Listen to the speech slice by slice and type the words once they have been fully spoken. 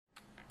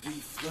We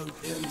float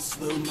in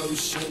slow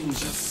motion,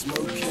 just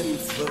smoking,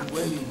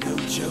 flowing, no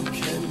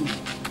joking.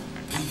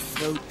 We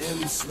float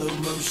in slow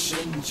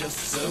motion,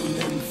 just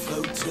zoning,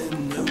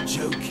 floating, no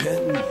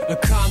joking. A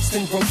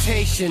constant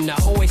rotation, I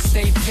always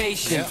stay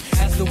patient.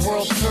 As the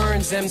world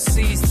turns,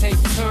 MCs take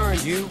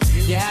turns. You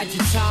had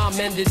your time,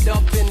 ended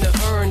up in the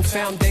urn.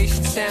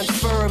 Foundation stands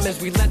firm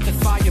as we let the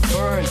fire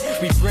burn.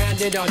 We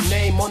branded our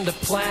name on the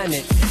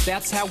planet,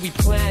 that's how we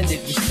planned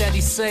it. We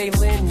steady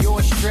sailing,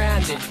 you're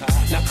stranded.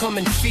 Now come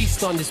and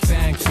feast on this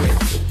banquet.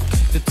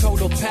 The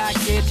total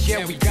package,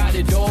 yeah, we got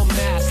it all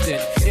mastered.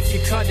 If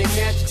you're cutting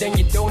edge, then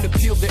you don't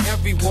appeal to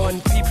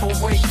everyone. People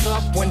wake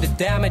up when the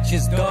damage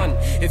is done.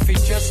 If it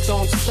just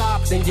don't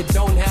stop, then you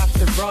don't have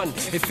to run.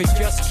 If it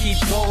just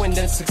keeps going,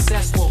 then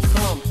success will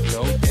come.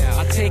 No doubt.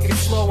 I take it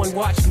slow and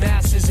watch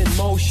masses in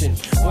motion.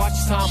 Watch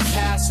time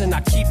pass and I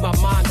keep my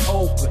mind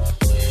open.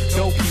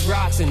 Don't be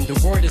rotten, the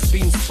word is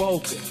being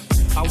spoken.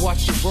 I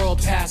watch the world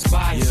pass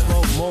by in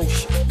slow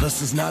motion.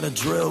 This is not a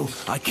drill,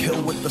 I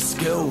kill with the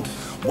skill.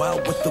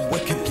 Wild with the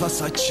wicked,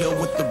 plus I chill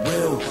with the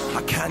real.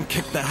 I can't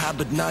kick the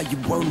habit, now you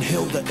won't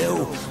heal the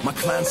ill. My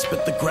clan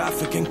spit the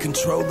graphic, in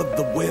control of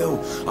the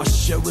wheel. Our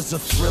show is a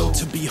thrill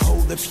to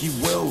behold, if you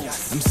will.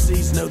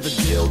 MCs know the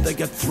deal, they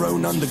get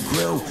thrown on the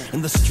grill.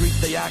 In the street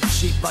they act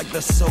cheap like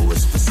their soul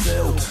is for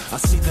sale. I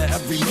see that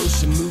every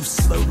motion moves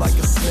slow like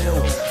a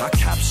snail. I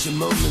capture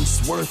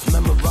moments worth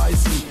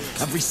memorizing.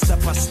 Every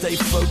step I stay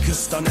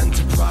focused on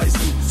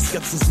enterprising.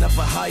 Skits is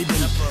never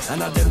hiding,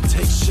 and I don't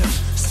take shit.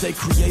 Stay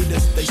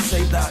creative, they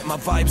say that my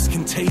vibe's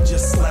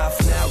contagious. Laugh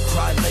now,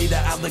 cry later,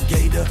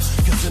 alligator.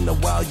 Cause in a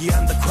while you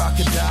and the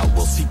crocodile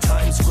will see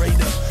times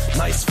greater.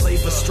 Nice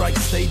flavor, strike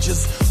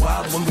stages,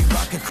 wild when we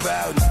rock a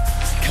crowd.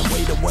 Can't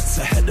wait at what's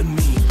ahead of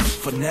me.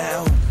 For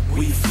now,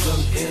 we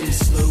float in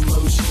slow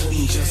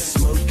motion, just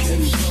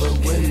smoking,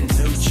 flowing,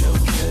 no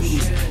joking.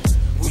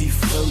 We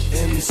float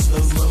in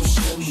slow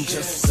motion,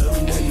 just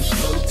zoning,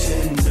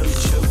 floating, no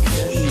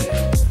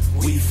joking.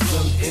 We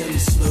float in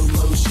slow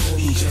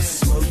motion, just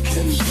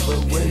smoking,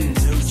 flowing,